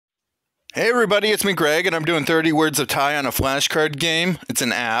Hey everybody, it's me Greg, and I'm doing 30 words of Thai on a flashcard game. It's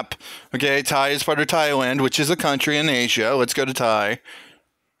an app. Okay, Thai is part of Thailand, which is a country in Asia. Let's go to Thai.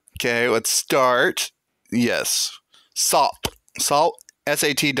 Okay, let's start. Yes. Salt. Salt,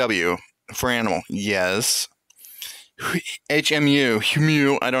 S-A-T-W, for animal. Yes. H-M-U,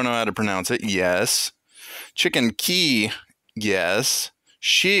 humu, I don't know how to pronounce it. Yes. Chicken, key. Yes.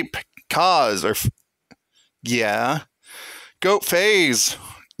 Sheep, cause, yeah. Goat, phase.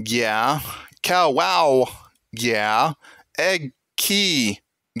 Yeah. Cow, wow. Yeah. Egg, key.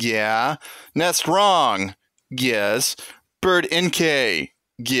 Yeah. Nest, wrong. Yes. Bird, NK.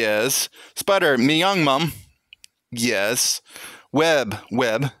 Yes. Spider, me young mum. Yes. Web.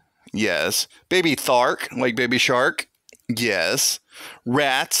 Yes. Baby thark, like baby shark. Yes.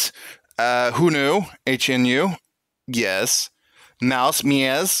 Rat, who knew? HNU. Yes. Mouse,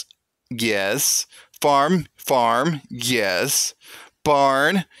 mies. Yes. Farm. Yes.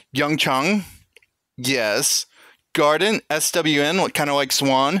 Barn, Young Chung. Yes. Garden, SWN, kind of like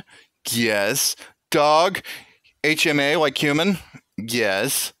swan. Yes. Dog, HMA, like human.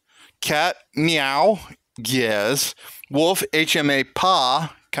 Yes. Cat, meow. Yes. Wolf, HMA,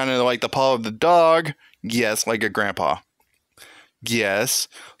 paw, kind of like the paw of the dog. Yes, like a grandpa. Yes.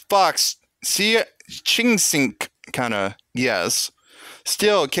 Fox, see, ching sink, kind of. Yes.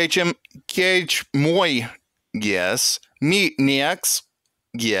 Still, cage, moi. Yes. Meat, nex.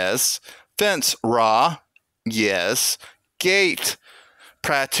 Yes. Fence, raw. Yes. Gate,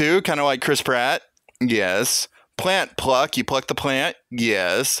 pratu, kind of like Chris Pratt. Yes. Plant, pluck, you pluck the plant.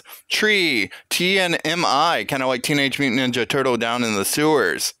 Yes. Tree, TNMI, kind of like Teenage Mutant Ninja Turtle down in the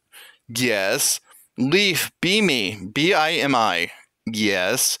sewers. Yes. Leaf, beamy, B-I-M-I.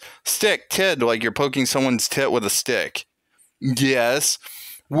 Yes. Stick, tid, like you're poking someone's tit with a stick. Yes.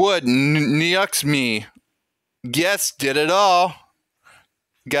 Wood, nyux me. Yes, did it all.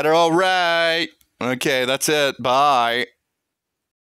 Got it all right. Okay, that's it. Bye.